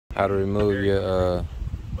How to remove your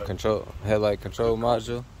headlight control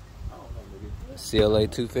module. CLA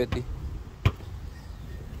 250.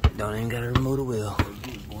 Don't even gotta remove the wheel.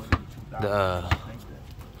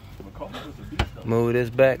 Move this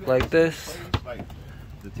back like this.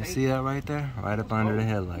 You see that right there? Right up under the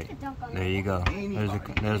headlight. There you go.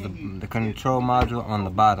 There's the control module on the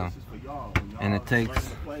bottom. And it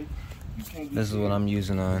takes, this is what I'm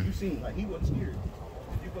using on.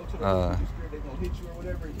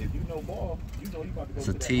 It's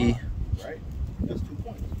a T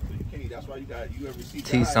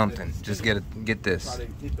something. Just get this.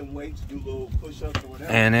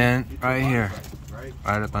 And then right here,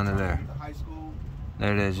 right up under there.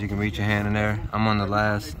 There it is. You can reach your hand in there. I'm on the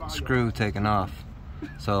last screw taking off.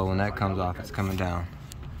 So when that comes off, it's coming down.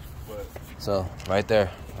 So right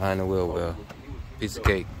there, behind the wheel well. Piece of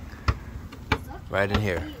cake. Right in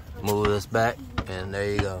here. Move this back, and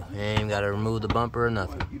there you go. You ain't got to remove the bumper or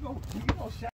nothing.